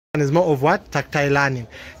One is more of what? Tactile learning.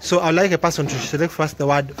 So I'd like a person to select first the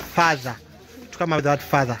word father. To come up with the word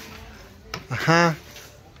father.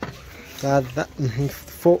 Father.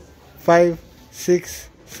 4, 5, 6,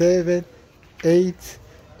 7, 8,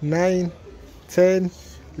 9, 10,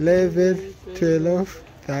 11, 12,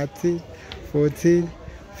 13, 14,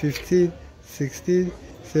 15, 16,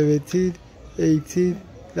 17, 18,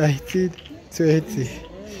 19, 20,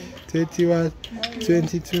 21,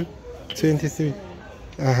 22, 23.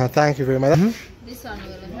 Thank you very much. This one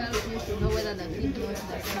will help you to know whether the kid knows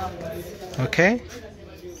the sounds. Okay.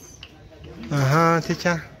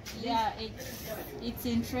 Teacher. Yeah, it's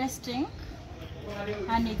interesting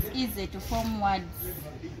and it's easy to form words.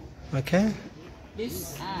 Okay.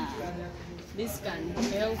 This can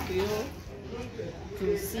help you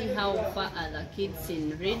to see how far are the kids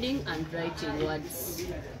in reading and writing words.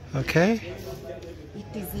 Okay.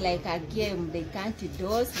 It is like a game. They can't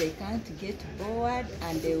doze, they can't get bored,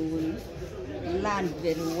 and they will learn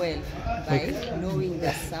very well by knowing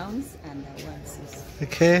the sounds and the words.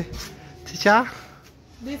 Okay. Teacher?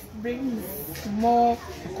 This brings more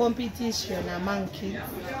competition among kids.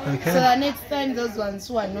 Okay. So the next time those ones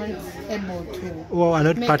who are not able to are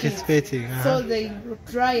not make participating. so they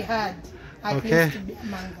try hard at least to be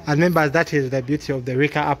among them. And remember, that is the beauty of the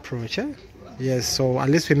RICA approach. Yes, so at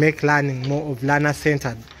least we make learning more of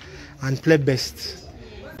learner-centered and play-based.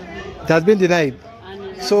 It has been denied.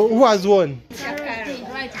 So who has won?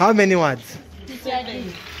 How many words?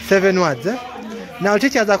 7 words. Now,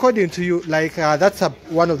 teachers, according to you, like that's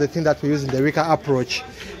one of the things that we use in the RICA approach.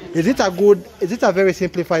 Is it a very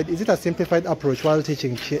simplified, is it a simplified approach while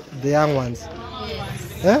teaching the young ones?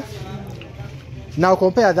 Yes. Now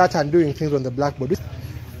compare that and doing things on the blackboard.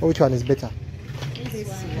 Which one is better? This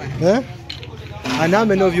one. And how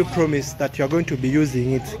many of you promise that you are going to be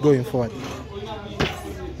using it going forward?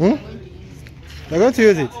 You're going to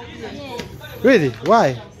use it? Yes. Really?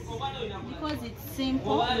 Why? Because it's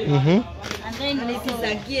simple. And then it is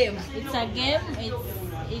a game. It's a game.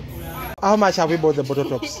 It's How much have we bought the bottle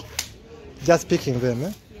tops? Just picking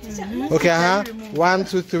them, Okay, 1,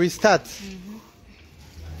 2, 3, start.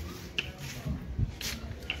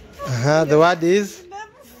 The word is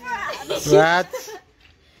rat.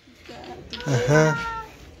 how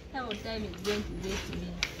time is going to get me.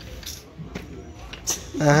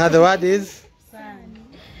 The word is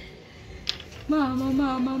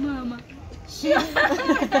Mama.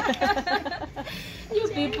 You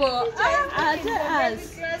people are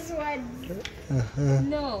us.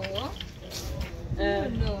 No.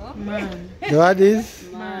 No. Man. The word is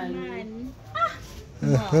Man.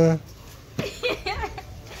 Okay.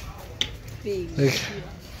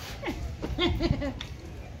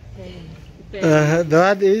 The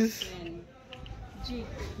word is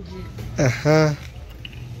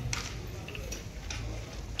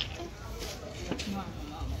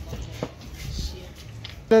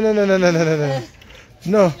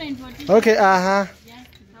No. Okay,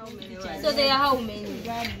 So there are how many?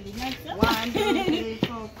 1, 2, 3,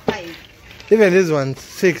 4, 5. Even this one,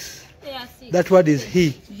 6. There are 6. That word is he.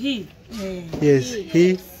 He. Yes,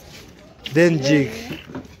 he. Then jig.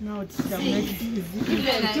 No, it's the next.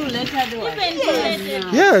 Even two-lettered word.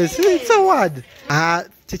 Yes, it's a word.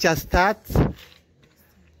 Teacher, start.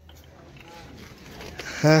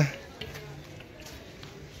 The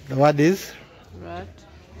word is? Rat,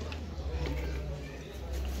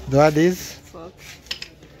 The word is? fox,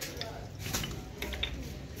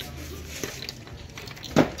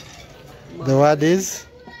 The word is?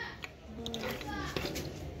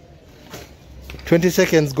 20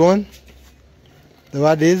 seconds gone. The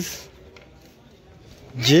word is?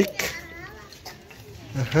 Jig.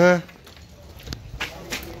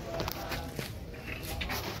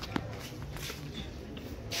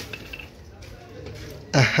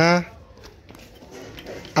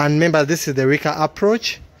 And remember, this is the RICA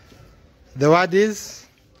approach. The word is?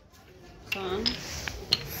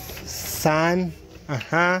 Sun.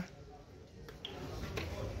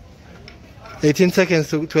 18 seconds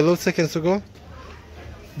to 12 seconds to go.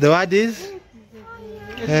 The word is?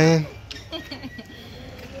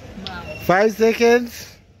 5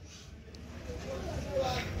 seconds.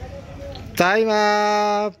 Time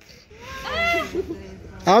up.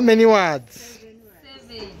 How many words?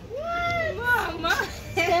 7.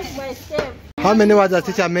 Step by step. How many words has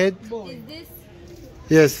teacher made? Is this?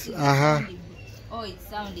 Yes. Oh, it's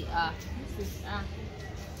sounding This is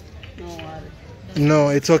no worry. No,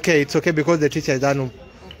 it's okay. It's okay because the teacher is done.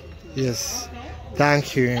 Yes.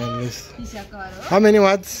 Thank you. Yes. Teacher Karo. How many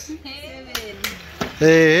words? 7.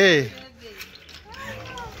 Hey.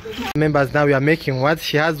 Members, now we are making words.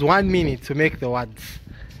 She has 1 minute to make the words.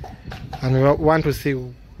 And we want to see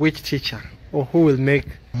which teacher or who will make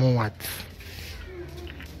more words?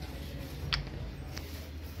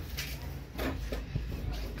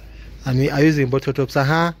 And we are using bottle tops.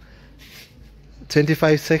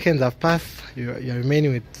 25 seconds have passed. You're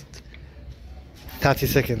remaining with 30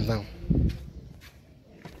 seconds now.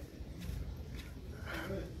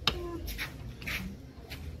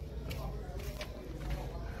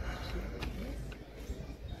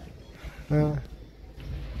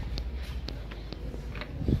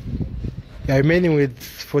 You're remaining with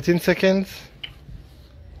 14 seconds.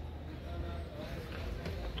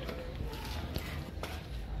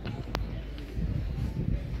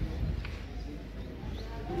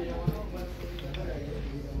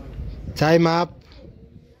 Time up.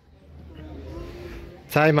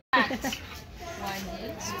 Time up.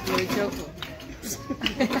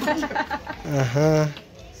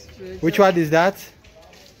 Which word is that?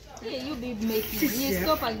 Yeah, you be making. You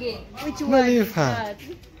stop again. Which No, one? leave her.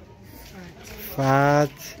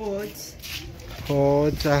 Fat.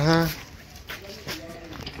 Pot.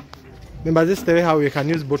 Remember, this is the way how we can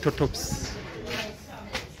use bottle tops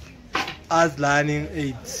as learning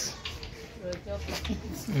aids.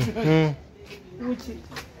 Which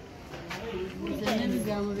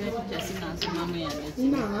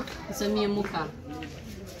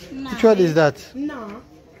Which word is that? na?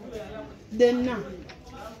 The na.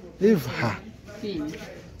 Leave her.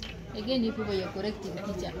 Again, you people, you're correcting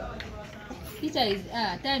teacher. Teacher is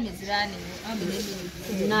time is running. How many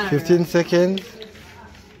minutes? 15 seconds.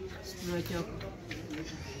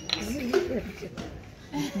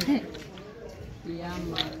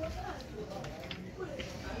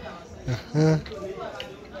 Uh-huh.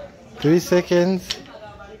 3 seconds.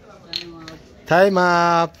 Time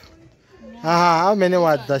up. How many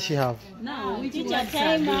words does she have? Teacher,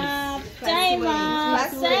 time up. Time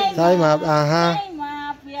up. Time up. Time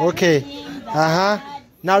up. We are Okay. reading the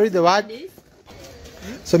Now read the word.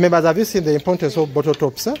 So members, have you seen the importance of bottle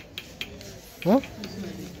tops? Huh?